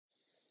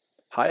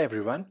Hi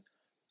everyone,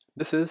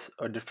 this is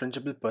a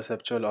differentiable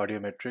perceptual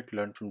audiometric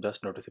learned from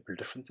just noticeable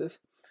differences.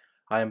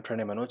 I am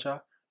Pranay Manocha,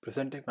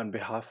 presenting on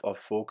behalf of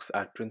folks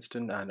at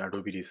Princeton and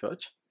Adobe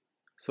Research.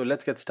 So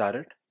let's get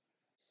started.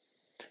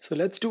 So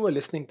let's do a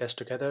listening test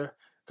together.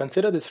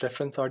 Consider this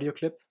reference audio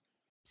clip.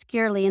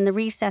 Obscurely in the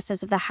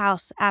recesses of the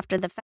house after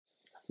the fact.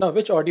 Now,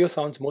 which audio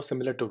sounds most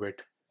similar to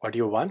it?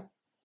 Audio 1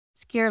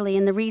 Obscurely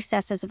in the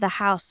recesses of the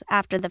house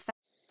after the fact.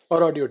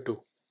 or audio 2?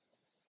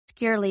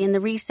 Obscurely in the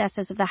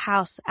recesses of the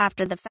house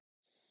after the fact.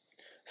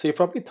 So you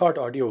probably thought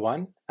audio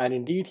 1, and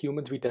indeed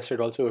humans we tested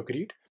also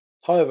agreed.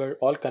 However,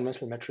 all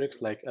conventional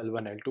metrics like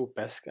L1, L2,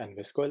 PESC, and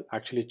VSQL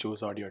actually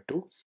choose audio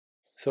 2.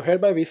 So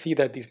hereby we see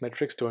that these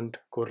metrics don't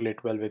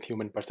correlate well with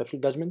human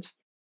perceptual judgments.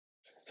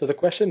 So the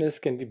question is,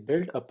 can we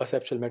build a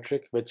perceptual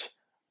metric which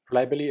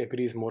reliably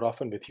agrees more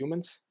often with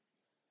humans?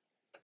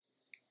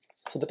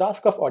 So the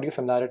task of audio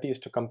similarity is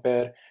to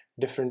compare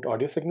different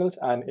audio signals,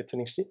 and it's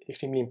an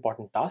extremely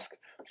important task.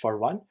 For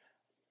one,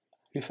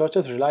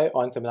 researchers rely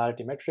on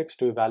similarity metrics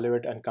to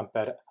evaluate and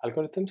compare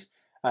algorithms,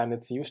 and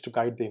it's used to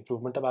guide the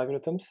improvement of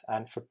algorithms.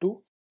 And for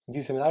two,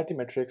 these similarity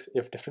metrics,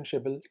 if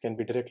differentiable, can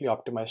be directly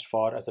optimized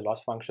for as a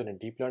loss function in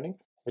deep learning,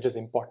 which is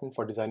important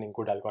for designing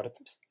good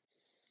algorithms.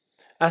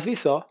 As we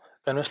saw,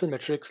 conventional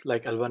metrics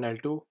like L1,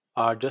 L2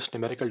 are just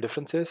numerical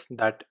differences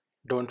that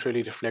don't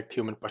really reflect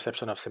human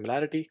perception of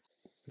similarity.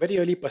 Very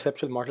early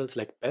perceptual models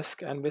like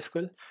PESC and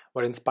VSQL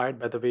were inspired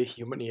by the way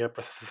human ear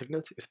processes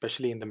signals,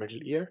 especially in the middle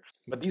ear.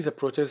 But these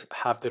approaches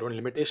have their own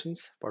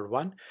limitations. For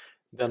one,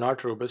 they're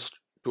not robust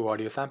to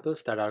audio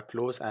samples that are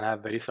close and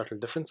have very subtle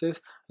differences,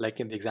 like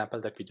in the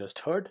example that we just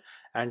heard.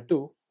 And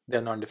two,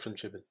 they're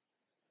non-differentiable.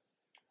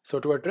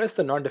 So to address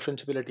the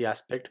non-differentiability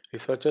aspect,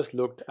 researchers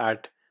looked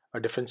at a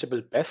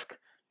differentiable PESC,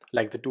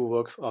 like the two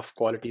works of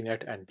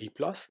QualityNet and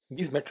DeepLoss.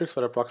 These metrics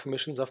were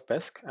approximations of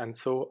PESC and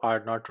so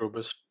are not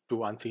robust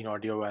to unseen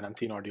audio and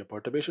unseen audio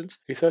perturbations.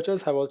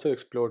 Researchers have also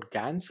explored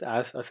GANs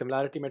as a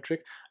similarity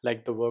metric,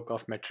 like the work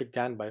of Metric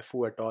GAN by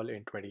Fu et al.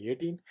 In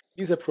 2018.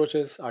 These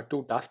approaches are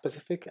too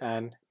task-specific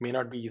and may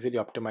not be easily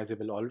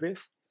optimizable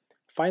always.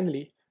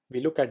 Finally, we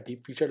look at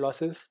deep feature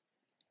losses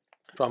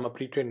from a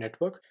pre-trained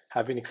network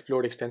have been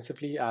explored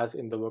extensively, as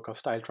in the work of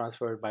style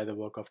transfer by the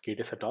work of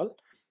Dataset et al.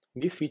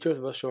 These features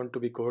were shown to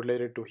be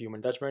correlated to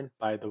human judgment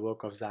by the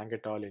work of Zhang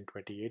et al. In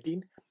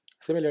 2018.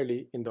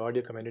 Similarly, in the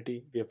audio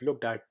community, we have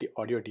looked at the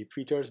audio deep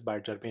features by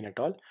Germain et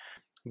al.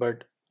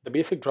 But the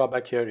basic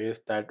drawback here is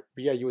that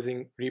we are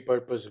using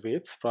repurposed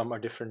weights from a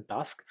different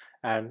task,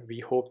 and we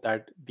hope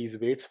that these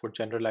weights would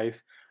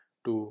generalize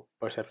to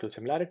perceptual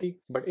similarity.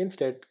 But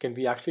instead, can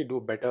we actually do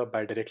better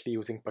by directly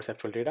using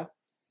perceptual data?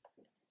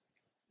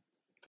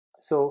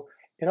 So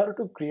in order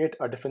to create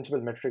a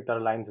differentiable metric that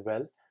aligns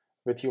well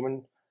with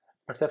human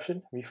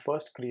perception, we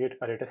first create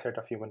a data set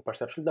of human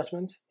perceptual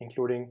judgments,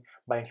 including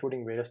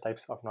various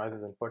types of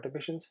noises and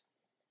perturbations.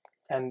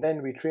 And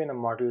then we train a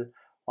model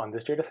on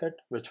this data set,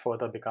 which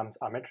further becomes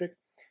our metric.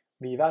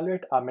 We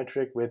evaluate our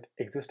metric with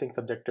existing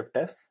subjective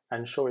tests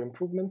and show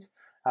improvements,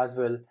 as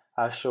well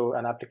as show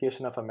an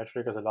application of a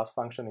metric as a loss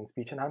function in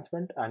speech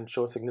enhancement and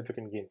show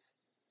significant gains.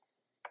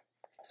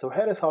 So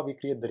here is how we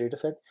create the data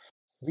set.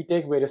 We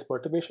take various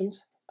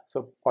perturbations.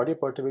 So audio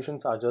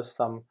perturbations are just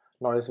some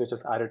noise which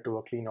is added to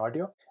a clean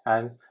audio.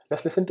 And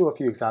let's listen to a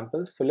few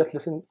examples. So let's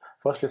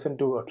listen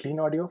to a clean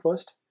audio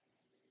first.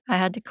 I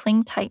had to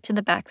cling tight to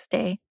the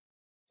backstay.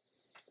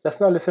 Let's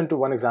now listen to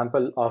one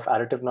example of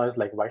additive noise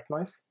like white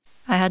noise.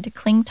 I had to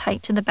cling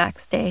tight to the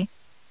backstay.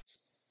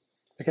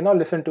 We can now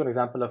listen to an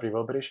example of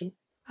reverberation.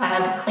 I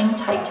had to cling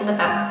tight to the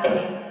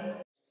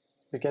backstay.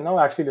 We can now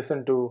actually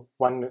listen to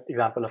one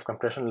example of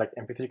compression like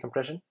MP3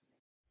 compression.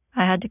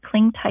 I had to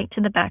cling tight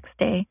to the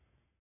backstay.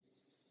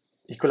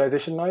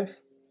 Equalization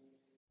noise.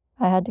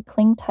 I had to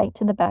cling tight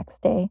to the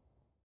backstay.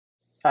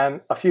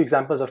 And a few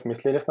examples of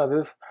miscellaneous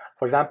noises.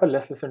 For example,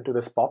 let's listen to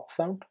this pop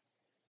sound.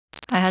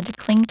 I had to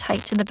cling tight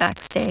to the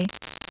backstay.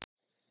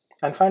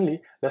 And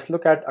finally, let's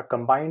look at a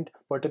combined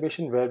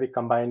perturbation where we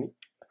combine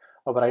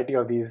a variety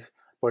of these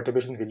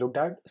perturbations we looked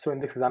at. So in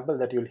this example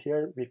that you'll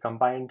hear, we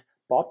combined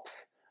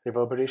pops,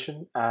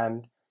 reverberation,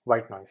 and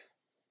white noise.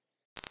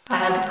 I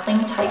had to cling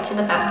tight to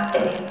the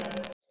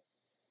backstay.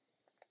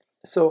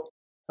 So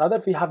now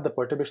that we have the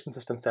perturbation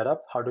system set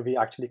up, how do we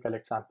actually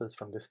collect samples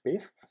from this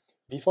space?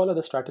 We follow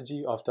the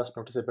strategy of just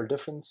noticeable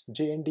difference,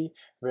 JND,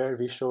 where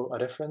we show a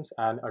reference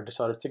and a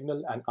disordered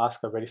signal and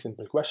ask a very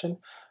simple question.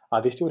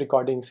 Are these two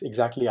recordings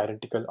exactly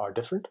identical or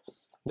different?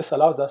 This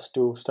allows us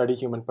to study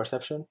human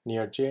perception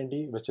near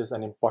JND, which is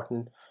an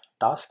important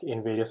task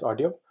in various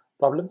audio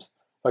problems.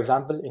 For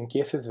example, in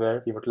cases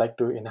where we would like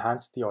to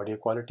enhance the audio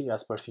quality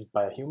as perceived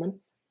by a human.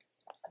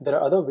 There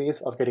are other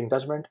ways of getting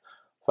judgment.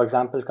 For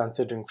example,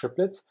 considering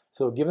triplets.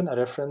 So given a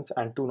reference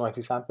and two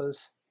noisy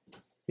samples,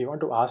 we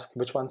want to ask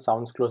which one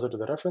sounds closer to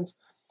the reference.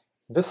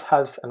 This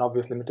has an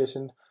obvious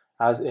limitation,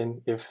 as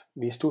in if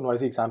these two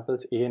noisy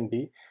examples A and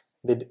B,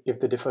 if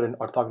they differ in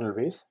orthogonal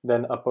ways,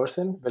 then a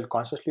person will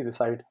consciously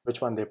decide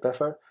which one they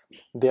prefer,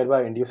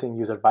 thereby inducing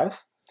user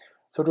bias.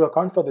 So to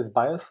account for this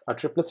bias, a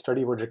triplet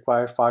study would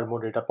require far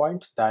more data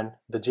points than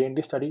the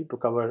JND study to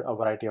cover a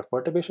variety of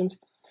perturbations.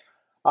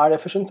 Our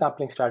efficient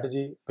sampling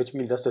strategy, which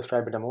we'll just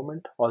describe in a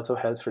moment, also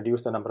helps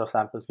reduce the number of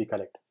samples we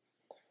collect.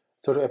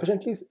 So to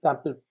efficiently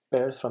sample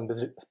pairs from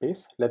this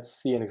space, let's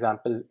see an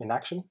example in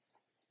action.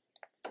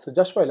 So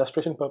just for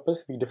illustration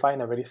purpose, we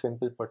define a very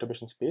simple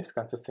perturbation space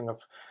consisting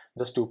of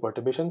just two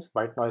perturbations,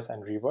 white noise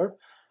and reverb.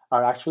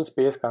 Our actual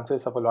space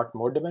consists of a lot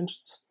more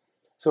dimensions.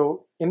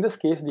 So in this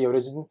case, the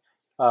origin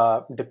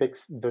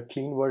depicts the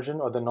clean version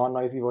or the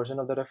non-noisy version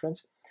of the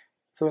reference.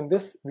 So in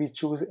this, we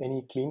choose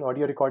any clean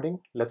audio recording.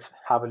 Let's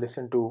have a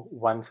listen to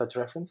one such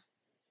reference.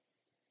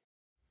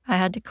 I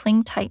had to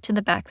cling tight to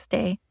the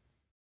backstay.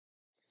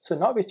 So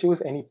now we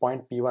choose any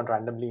point P1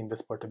 randomly in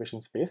this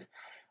perturbation space.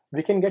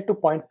 We can get to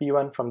point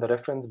P1 from the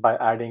reference by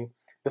adding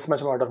this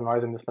much amount of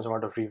noise and this much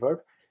amount of reverb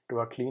to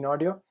our clean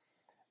audio.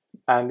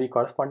 And we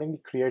correspondingly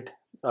create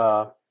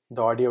the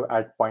audio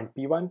at point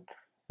P1,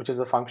 which is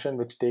a function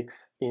which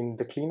takes in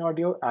the clean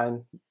audio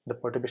and the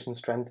perturbation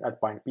strength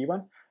at point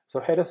P1. So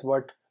here is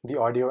what the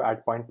audio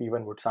at point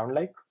P1 would sound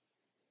like.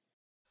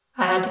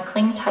 I had to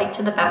cling tight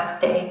to the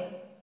backstay.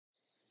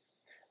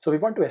 So we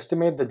want to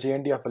estimate the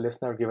JND of a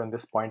listener given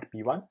this point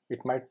P1.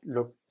 It might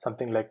look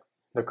something like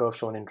the curve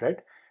shown in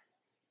red.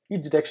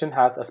 Each direction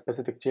has a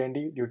specific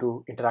JND due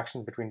to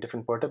interactions between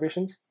different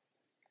perturbations,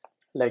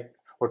 like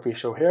what we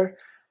show here.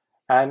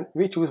 And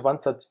we choose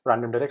one such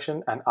random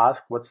direction and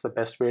ask what's the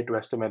best way to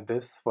estimate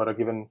this for a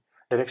given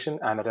direction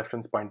and a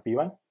reference point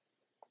P1.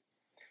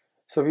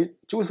 So we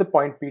choose a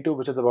point P2,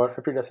 which is about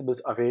 50 decibels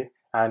away,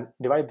 and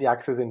divide the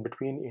axes in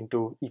between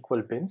into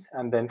equal bins,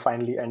 and then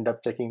finally end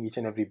up checking each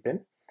and every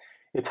bin.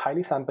 It's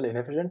highly sample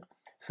inefficient,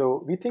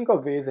 so we think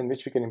of ways in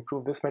which we can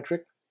improve this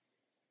metric.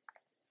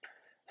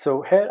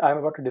 So here I'm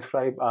about to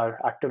describe our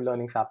active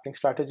learning sampling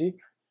strategy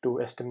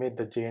to estimate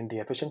the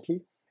JND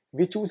efficiently.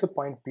 We choose a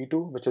point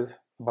P2, which is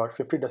about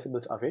 50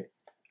 decibels away.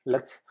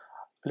 Let's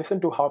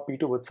listen to how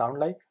P2 would sound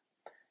like.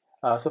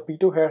 So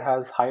P2 here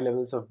has high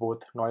levels of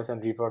both noise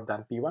and reverb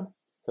than P1.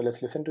 So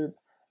let's listen to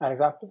an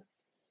example.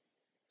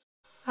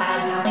 I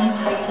had to cling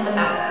tight to the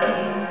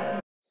backstay.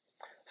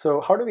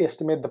 So how do we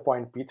estimate the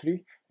point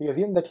P3? We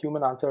assume that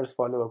human answers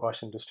follow a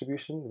Gaussian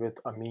distribution with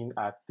a mean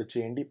at the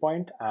JND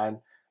point and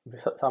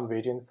some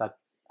variance that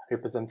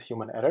represents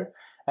human error.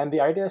 And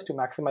the idea is to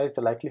maximize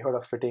the likelihood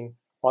of fitting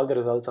all the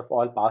results of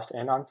all past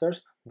n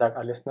answers that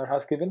a listener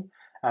has given,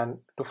 and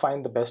to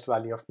find the best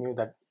value of mu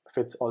that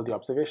fits all the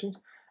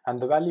observations. And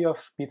the value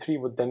of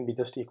P3 would then be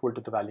just equal to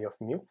the value of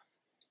mu.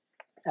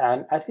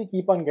 And as we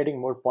keep on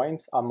getting more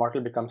points, our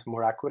model becomes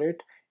more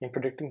accurate in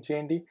predicting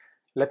JND.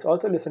 Let's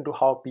also listen to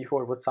how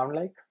P4 would sound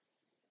like.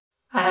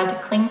 I had to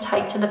cling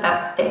tight to the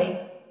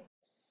backstay.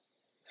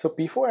 So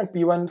P4 and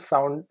P1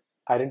 sound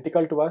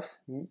identical to us,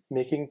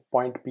 making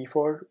point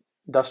P4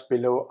 just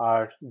below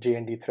our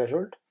JND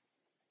threshold.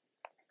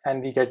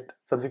 And we get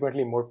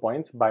subsequently more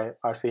points by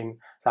our same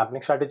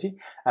sampling strategy.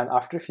 And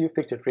after a few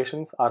fixed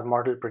iterations, our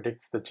model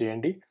predicts the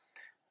JND.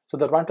 So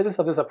the advantages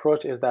of this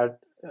approach is that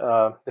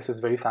this is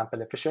very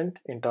sample efficient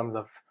in terms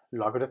of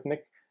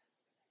logarithmic,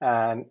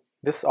 and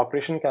this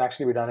operation can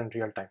actually be done in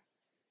real time.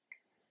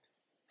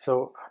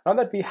 So now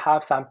that we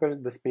have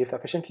sampled the space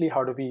efficiently,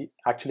 how do we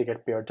actually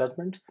get paired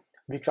judgments?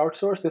 We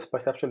crowdsource this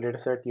perceptual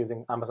dataset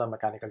using Amazon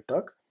Mechanical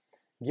Turk.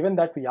 Given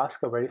that we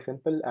ask a very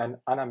simple and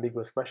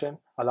unambiguous question,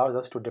 allows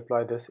us to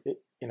deploy this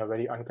in a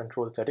very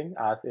uncontrolled setting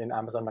as in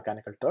Amazon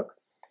Mechanical Turk.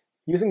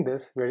 Using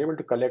this, we're able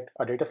to collect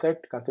a dataset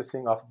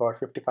consisting of about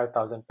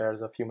 55,000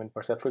 pairs of human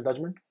perceptual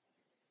judgment.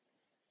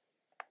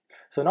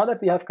 So now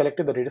that we have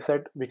collected the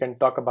dataset, we can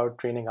talk about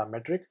training our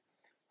metric.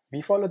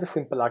 We follow the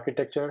simple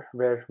architecture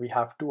where we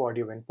have two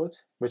audio inputs,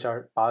 which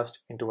are passed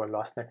into a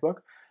loss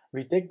network.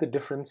 We take the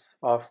difference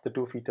of the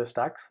two feature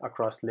stacks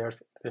across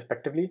layers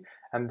respectively,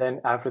 and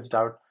then averaged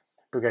out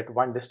to get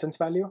one distance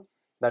value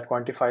that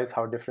quantifies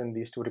how different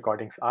these two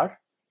recordings are.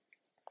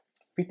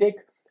 We take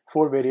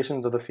 4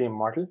 variations of the same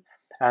model,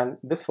 and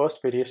this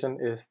first variation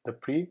is the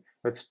pre,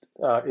 which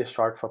is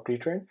short for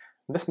pre-trained.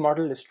 This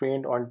model is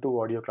trained on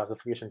 2 audio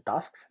classification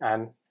tasks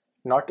and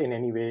not in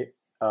any way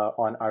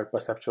on our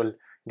perceptual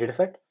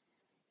dataset.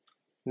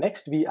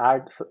 Next, we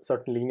add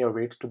certain linear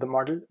weights to the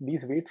model.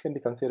 These weights can be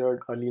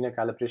considered a linear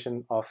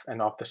calibration of an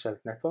off-the-shelf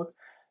network.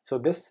 So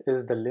this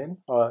is the LIN,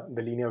 or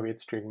the linear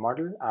weights trained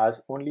model,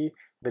 as only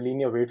the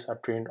linear weights are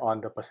trained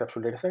on the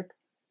perceptual dataset.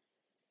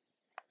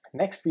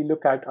 Next, we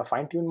look at a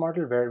fine-tuned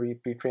model where we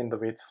pre-train the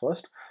weights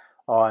first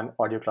on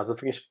audio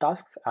classification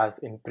tasks as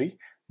in pre,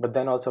 but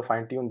then also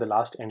fine-tune the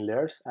last n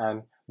layers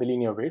and the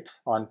linear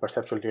weights on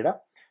perceptual data.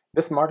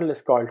 This model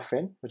is called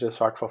FIN, which is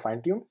short for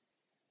fine-tune.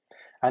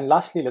 And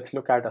lastly, let's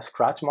look at a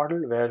scratch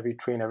model where we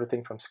train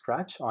everything from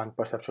scratch on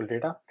perceptual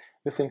data.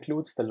 This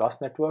includes the loss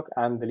network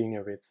and the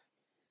linear weights.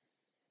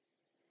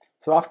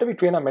 So after we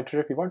train our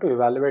metric, we want to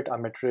evaluate our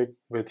metric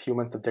with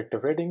human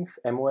subjective ratings,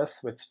 MOS,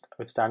 which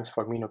stands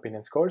for mean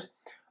opinion scores.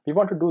 We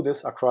want to do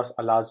this across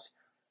a large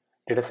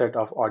dataset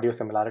of audio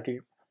similarity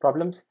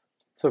problems.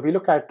 So we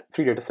look at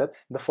 3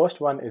 datasets. The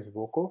first one is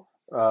VOCO,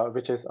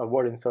 which is a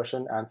word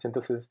insertion and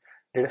synthesis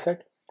dataset.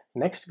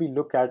 Next, we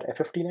look at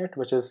F15net,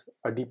 which is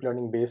a deep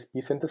learning based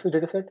speech synthesis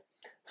dataset.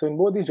 So in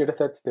both these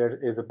datasets, there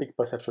is a big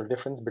perceptual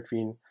difference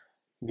between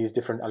these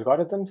different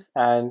algorithms.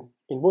 And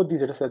in both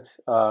these datasets,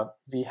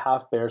 we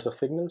have pairs of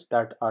signals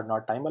that are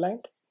not time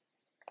aligned.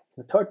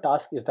 The third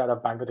task is that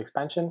of bandwidth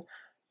expansion,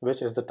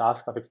 which is the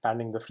task of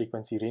expanding the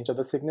frequency range of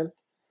the signal.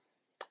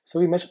 So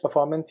we measure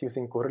performance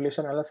using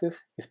correlation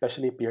analysis,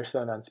 especially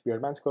Pearson and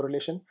Spearman's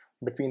correlation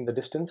between the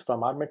distance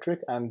from our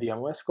metric and the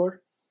MOS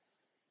score.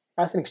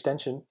 As an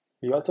extension,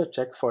 we also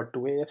check for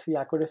 2AFC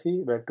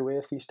accuracy, where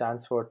 2AFC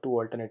stands for two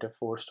alternative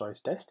force choice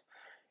test,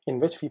 in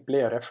which we play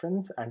a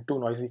reference and two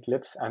noisy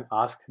clips and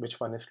ask which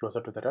one is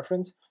closer to the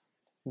reference.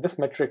 This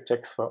metric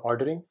checks for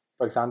ordering.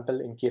 For example,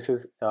 in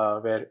cases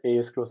where A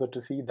is closer to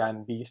C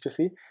than B is to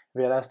C,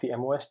 whereas the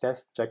MOS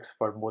test checks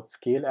for both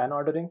scale and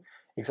ordering,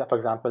 except for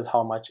example,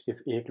 how much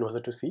is A closer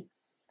to C.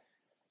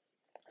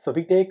 So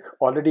we take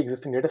already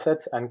existing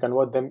datasets and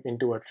convert them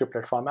into a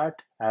triplet format,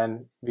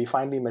 and we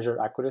finally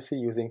measure accuracy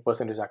using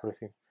percentage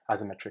accuracy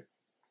as a metric.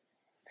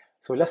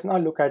 So let's now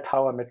look at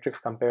how our metrics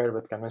compare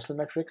with conventional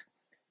metrics.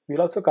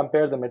 We'll also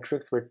compare the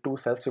metrics with two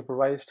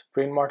self-supervised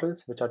trained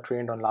models, which are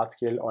trained on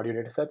large-scale audio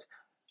datasets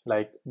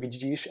like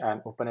VGGish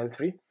and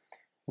OpenL3.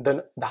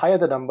 The higher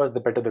the numbers, the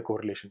better the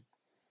correlation.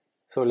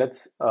 So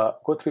let's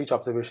go through each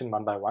observation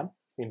one by one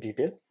in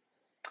detail.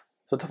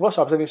 So the first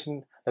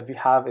observation that we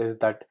have is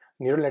that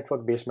neural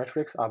network-based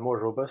metrics are more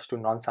robust to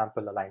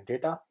non-sample aligned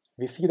data.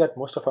 We see that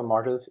most of our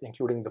models,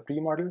 including the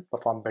pre-model,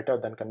 perform better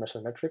than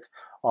conventional metrics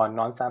on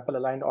non-sample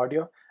aligned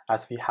audio,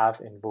 as we have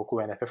in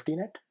Boku and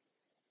F15net.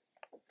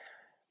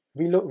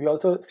 We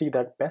also see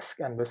that PESC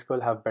and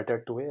Visquel have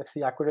better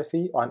 2AFC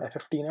accuracy on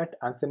F15net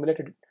and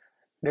simulated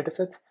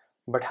datasets,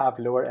 but have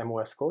lower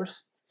MOS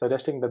scores,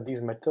 suggesting that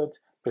these methods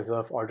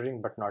preserve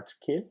ordering but not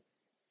scale.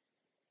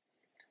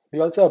 We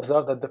also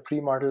observe that the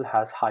pre-model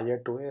has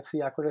higher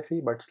 2AFC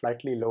accuracy but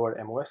slightly lower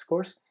MOS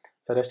scores,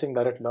 suggesting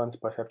that it learns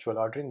perceptual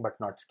ordering but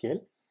not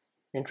scale.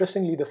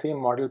 Interestingly, the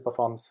same model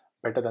performs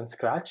better than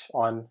Scratch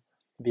on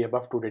the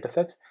above two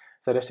datasets,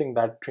 suggesting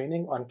that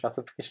training on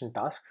classification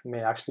tasks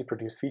may actually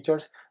produce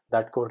features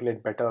that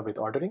correlate better with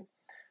ordering.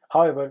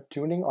 However,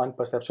 tuning on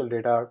perceptual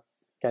data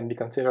can be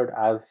considered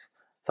as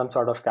some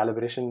sort of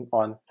calibration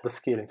on the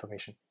scale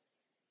information.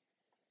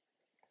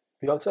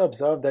 We also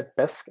observe that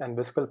PESC and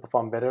Visquel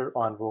perform better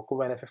on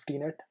Voku and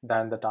F15net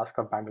than the task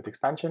of bandwidth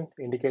expansion,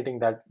 indicating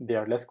that they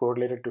are less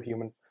correlated to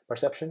human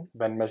perception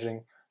when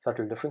measuring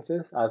subtle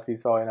differences, as we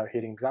saw in our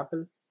hearing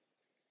example.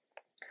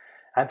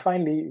 And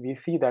finally, we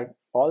see that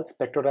all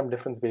spectrogram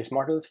difference-based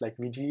models like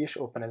VGish,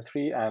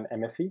 OpenL3, and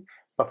MSE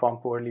perform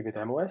poorly with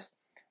MOS.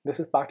 This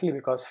is partly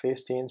because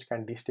phase change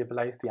can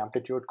destabilize the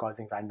amplitude,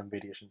 causing random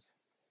variations.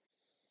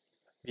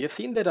 We have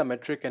seen that a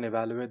metric can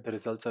evaluate the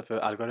results of an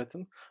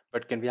algorithm,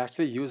 but can we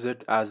actually use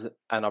it as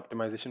an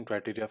optimization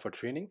criteria for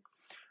training?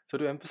 So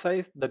to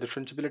emphasize the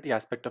differentiability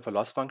aspect of a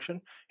loss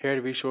function,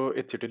 here we show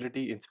its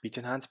utility in speech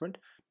enhancement.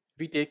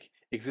 We take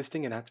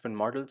existing enhancement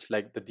models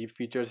like the deep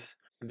features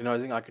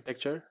denoising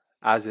architecture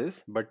as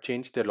is, but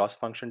change their loss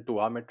function to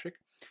our metric.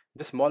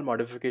 This small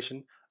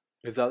modification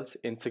results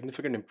in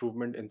significant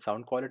improvement in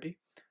sound quality.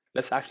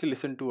 Let's actually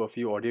listen to a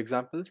few audio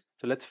examples.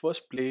 So let's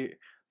first play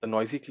the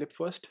noisy clip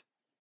first.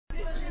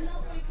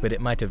 But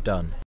it might have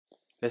done.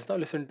 Let's now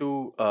listen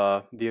to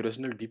the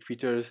original deep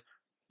features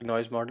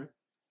noise model.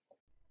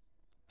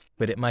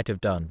 But it might have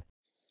done.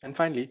 And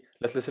finally,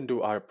 let's listen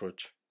to our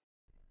approach.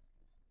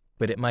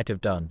 But it might have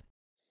done.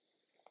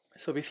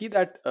 So we see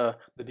that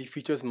the deep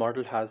features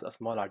model has a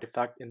small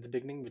artifact in the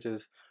beginning, which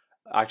is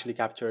actually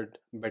captured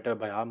better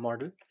by our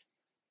model.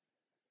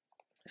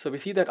 So we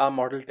see that our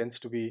model tends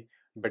to be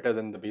better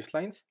than the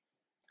baselines.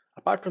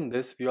 Apart from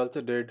this, we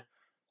also did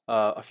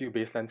a few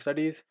baseline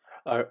studies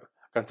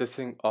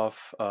consisting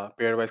of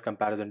pairwise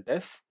comparison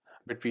tests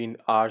between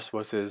ours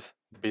versus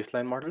the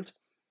baseline models.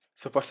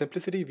 So for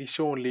simplicity, we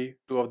show only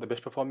two of the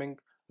best performing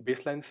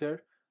baselines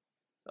here.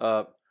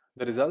 The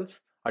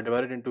results are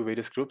divided into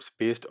various groups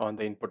based on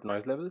the input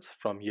noise levels,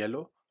 from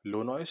yellow,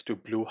 low noise, to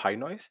blue, high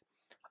noise.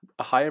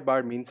 A higher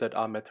bar means that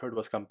our method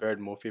was compared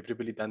more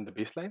favorably than the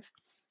baselines.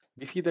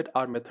 We see that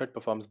our method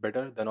performs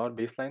better than our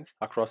baselines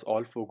across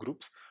all four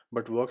groups,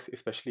 but works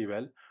especially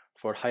well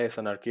for high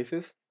SNR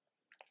cases,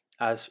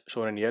 as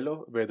shown in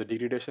yellow, where the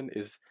degradation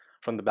is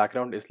from the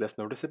background is less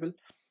noticeable.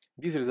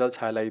 These results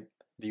highlight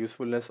the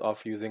usefulness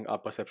of using our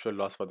perceptual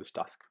loss for this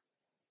task.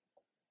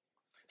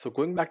 So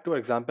going back to our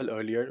example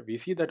earlier, we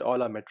see that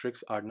all our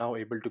metrics are now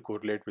able to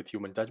correlate with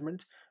human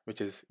judgment,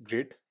 which is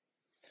great.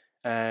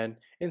 And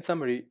in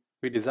summary,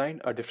 we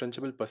designed a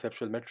differentiable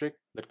perceptual metric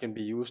that can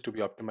be used to be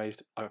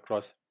optimized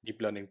across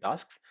deep learning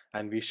tasks,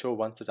 and we show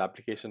one such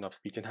application of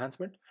speech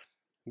enhancement.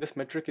 This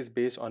metric is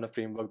based on a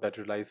framework that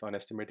relies on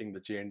estimating the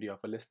JND of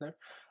a listener.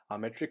 Our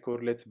metric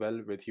correlates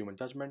well with human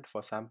judgment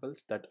for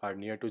samples that are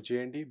near to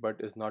JND but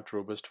is not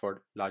robust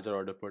for larger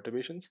order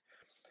perturbations.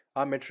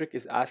 Our metric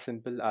is as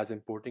simple as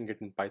importing it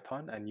in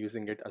Python and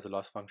using it as a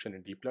loss function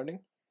in deep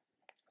learning.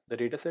 The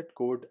dataset,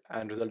 code,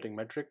 and resulting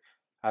metric,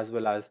 as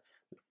well as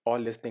all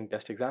listening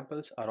test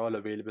examples, are all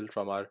available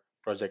from our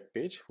project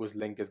page, whose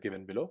link is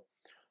given below.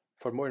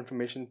 For more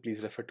information,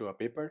 please refer to our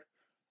paper.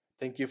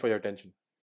 Thank you for your attention.